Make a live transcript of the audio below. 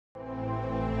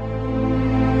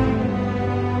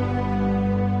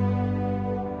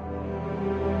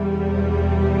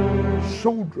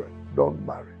children, don't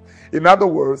marry. In other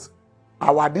words,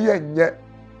 our dear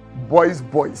boys,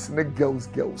 ne girls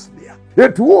there.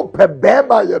 It will pe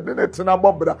bema ya ne tena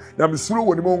bobra na misuru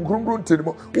woni mo nkrungru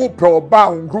ntinimo wo pe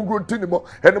oba nkrungru ntinimo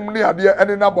enem ne ade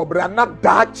ene na bobra na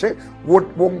daache wo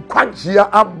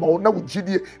nkwagea amma na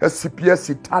wugidie asipia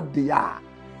sitade a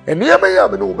ene ya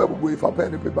me no wo bebubu ifa pe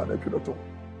ne peba na twidoto.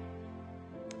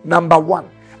 Number 1,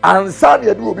 ansan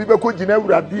ye de obi be ko gina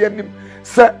awurade anim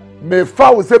se me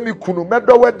fa wo se mi kunu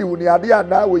medo wadi woni ade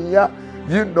ana wo ya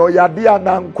you know ya de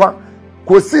ana nkwa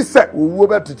kosi se wo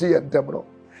betete ye ntem no.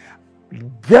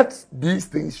 Get these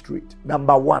things straight.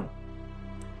 Number 1,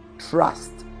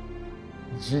 trust.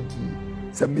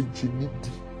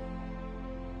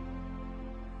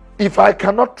 If I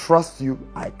cannot trust you,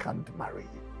 I can't marry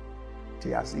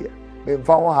you.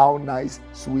 How nice,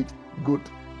 sweet, good,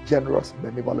 generous,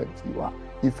 benevolent you are.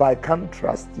 If I can't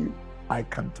trust you, I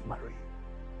can't marry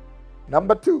you.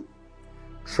 Number 2,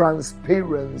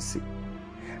 transparency.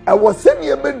 I was saying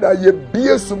you mean that you be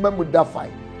a sumamu.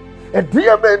 And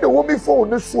dear man, the woman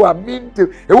phone is so I mean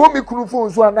to a woman could phone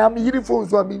so and I'm here phone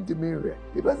so I mean to mirror.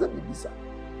 It doesn't mean this.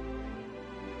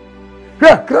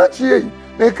 Yeah, can't you?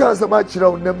 They can't so much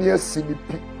around them here, silly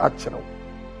action.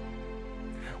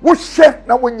 What chef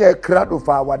now when you're a crowd of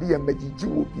our dear Majiji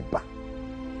will be back.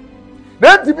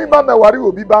 Then to me, Mamma, worry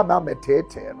will be by Mamma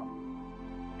Tete.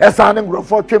 As I am grown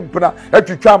for Chimpana, at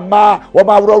you come ma, or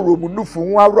my room, Nufu,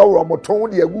 or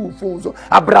Motoni, a woo fool,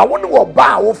 a brown or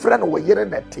bow, friend over here in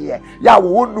that tear. Ya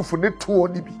won't do for it to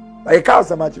only be. I can't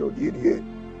so much of you.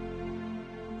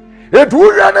 It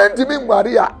will run into me,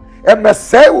 Maria, and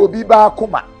Messay will be by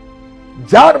Kuma.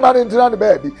 John man into the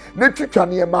baby, Nitrican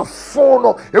near my phone,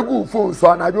 a good fool, so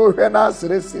I do her answer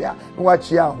this year,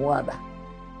 watch ya, Wanda.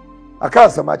 I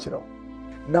can't so much.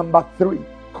 Number 3,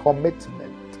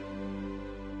 commitment.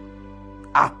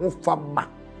 Ahofama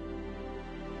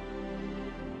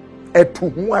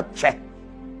etuhu ache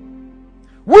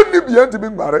woni bia ntimi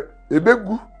mare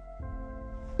ebegu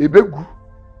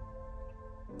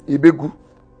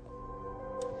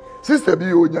sister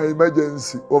bi onya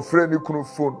emergency or friend kunu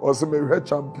phone or some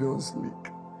Champions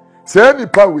League say ni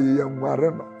pa we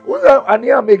yanware no onya ani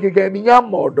amekeka mi nya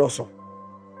modoso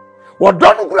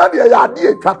wodonu kura de ya ade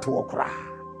etwato okra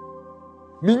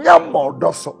mi nya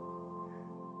modoso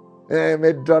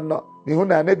me donna mi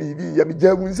huna na bibi ya mi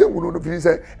jagu nse wunu no firi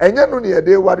se enya no ne ye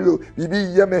de ware o bibi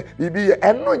ye me bibi ye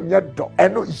eno nye do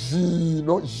eno yi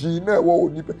na wo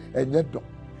onipa enye do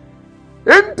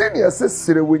enti ne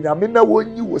asesere wo nyame na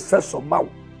wonyi wo seso mawo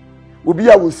obi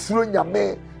a wo suro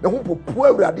nyame ne ho popo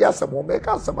awurade asem o me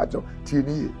ka asem ajo tie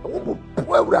ni ye ho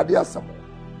popo awurade asem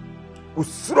o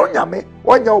suro nyame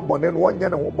wonya wo bone no wonya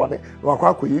ne ho bone no akwa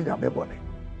akoyi nyame bone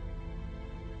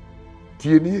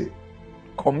tie ni ye.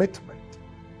 Commitment.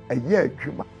 A year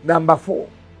dreamer. Number 4,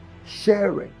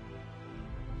 sharing.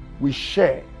 We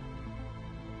share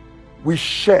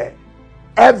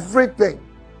everything.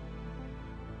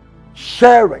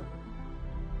 Sharing.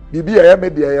 Bibi ya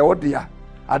media ya odia.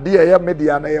 Adia ya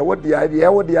media na ya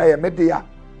odia ya media.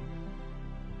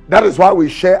 That is why we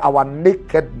share our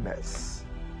nakedness.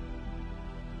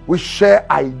 We share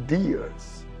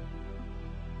ideas.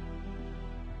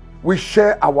 We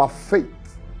share our faith.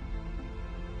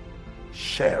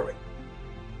 Sharing.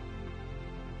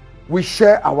 We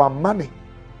share our money.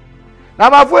 Now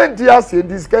my friend Tias in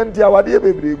this country, our dear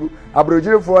baby,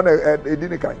 Abrojil for a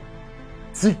dinikai.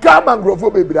 Sika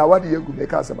mangrove baby, I want you to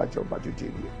make us a match of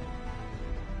budget.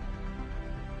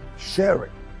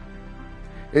 Sharing.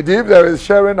 If there is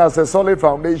sharing as a solid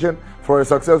foundation for a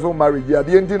successful marriage, the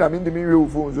ending I mean the mirror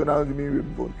phones and the mirror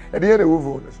phone. At the end of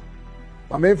phones.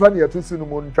 My main funny to see no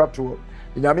more trap to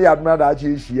in Yami Admiral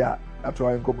Achi. That's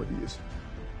why I'm coming.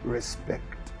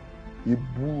 Respect.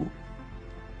 Ibu.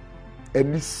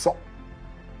 Eniso.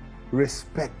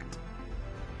 Respect.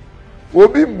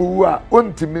 Obi muwa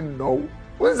untimi no.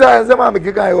 Unza nzema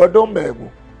mekeka yo don begu.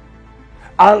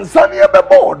 Ansani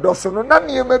ebebo odoso no na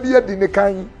niema bi adi ne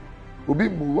kan. Obi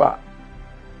muwa.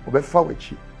 Obefa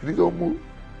wechi. Kristo mu.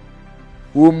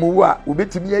 O muwa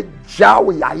obetimi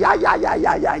ajawo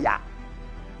ya.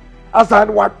 Asan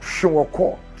wa twon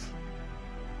ko.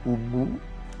 Umu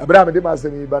Abraham de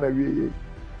masemi bana wiye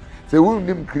se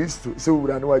wunnim Kristo se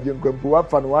wura ne waje nkwampo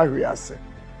wafa no wahwe ase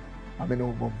amene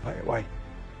wo bompa why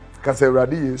ka se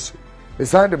wurade Yesu me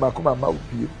sande makoma ma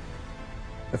obie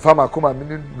e fa makoma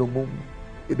mini nomum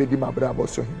ebedi mabra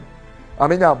boso hin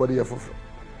amenya abode ye foforo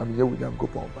amenya wunya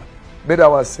nkopon ba me da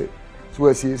wase so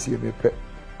asiesie me pe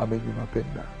amenyu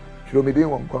mapenda hiro me den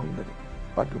won kwan ngade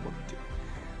padomonte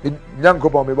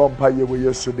nyankopon me bompa ye wo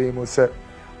Yesu de mo se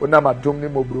Onama domni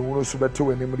mo brungu so beto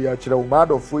wenim ri akire wo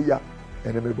madofo ya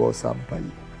ɛne me bɔ sampa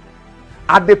yi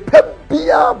ade pa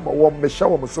bia ma wɔn mehyɛ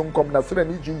wɔn so nkɔm na sɛ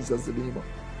ni Jesus ni mo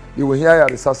yɛwɔ hia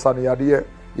yaresa sa no yadeɛ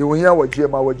yɛwɔ hia wɔgye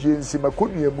ma wɔgye nsi ma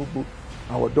konua mu bu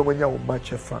na wɔdɔm nya wɔn ma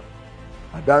kyɛfa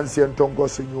adanseɛ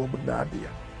ntɔnkɔso nyɛ wɔn na adeɛ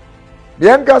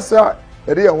deɛ nkasa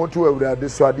ɛde yɛn ho to awurade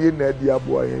so adeɛ na adi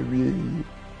aboa yɛn wie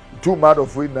tu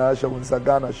madɔfo nyinaa hyɛ wɔn nsa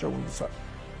Ghana hyɛ wɔn nsa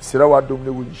sira wadom ne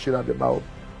wɔn nhyira de ma wɔn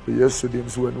Yesu dim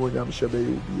so wɔn onyam hyɛ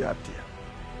bɛyɛ obi adeɛ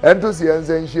ɛnto si yɛn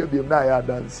nsa nhyia biem na ayɛ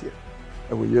adanseɛ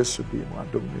ɛwɔ Yesu dim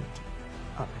adom ne nti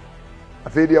amen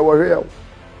afei deɛ wɔhwɛ yɛ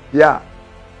ya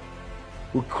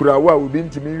ukura wa obi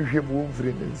ntimi nhwɛ mu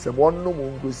mfiri ne nsɛm wɔnom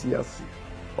nkosi ase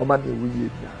ɔma ne wɔyɛ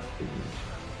nyinaa.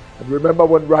 And remember,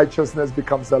 when righteousness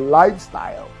becomes a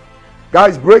lifestyle,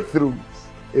 guys, breakthroughs,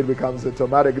 it becomes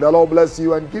automatic. The Lord bless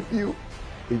you and keep you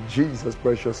in Jesus'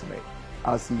 precious name.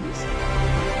 I'll see you soon.